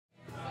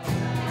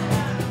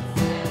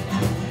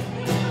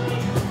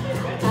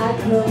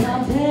Well,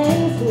 my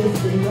pain's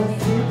twisted, my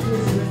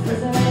suitcase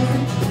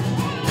scissors.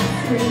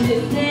 Screamed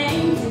his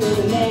name till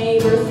the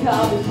neighbors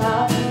called me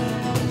Pop.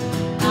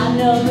 I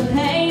know the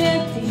pain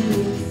at the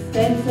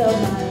expense of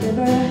my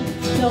liver.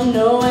 Don't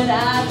know what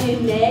I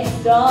did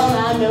next, all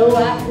I know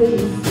I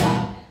couldn't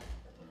stop.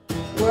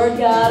 Word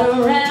got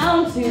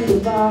around to the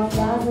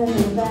barflies and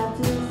the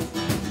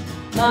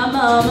Baptists. My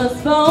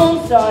mama's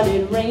phone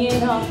started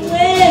ringing off.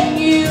 When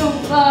you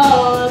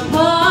fall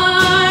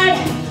apart,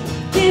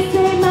 this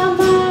ain't my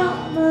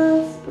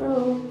mama's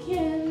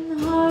broken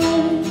heart.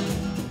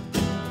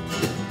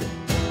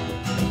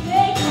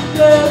 Make a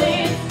girl,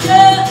 it's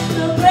just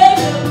a break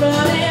of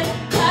running.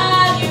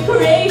 Drive you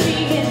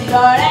crazy and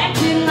start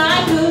acting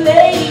like a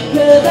lady.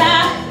 'Cause I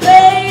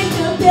raised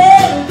the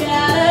dead,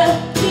 gotta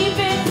keep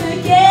it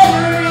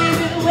together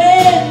even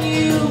when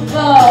you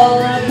fall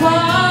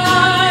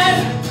apart.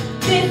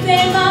 This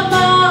ain't my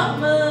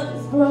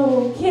mama's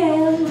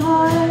broken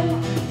heart.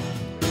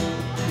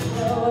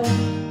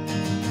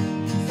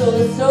 So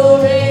the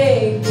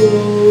story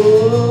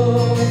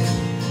goes.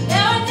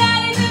 Now her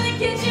daddy's in the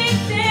kitchen,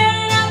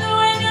 staring out the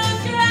window,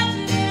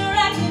 scratching and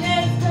racking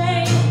at his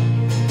brain.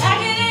 Back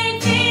at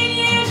 18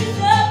 years,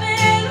 just up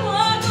and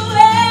walk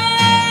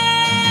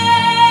away.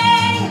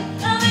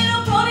 A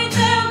little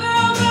ponytail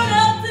girl grown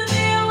up to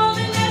be a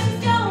woman, now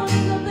she's gone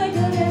in the blink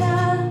of an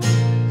eye.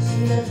 She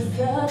left the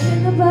stuff in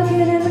the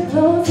bucket and the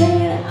clothes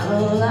hanging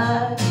out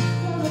alive.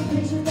 On a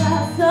picture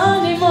by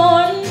Sunday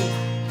morning.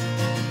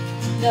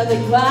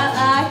 Nothing quite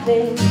like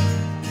this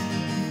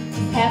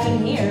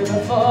happened here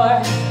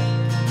before.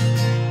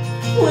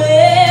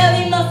 Well,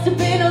 he must have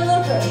been a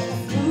looker,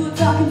 smooth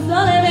talking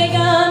son of a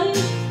gun.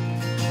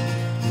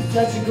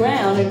 Such a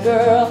grounded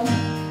girl,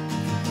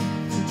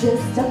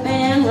 just up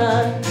and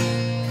run.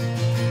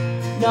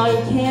 No,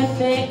 you can't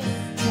fix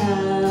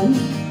time,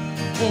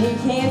 and you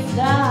can't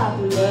stop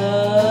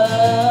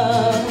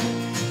love.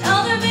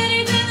 All the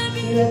minutes and the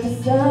beat of the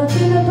sun.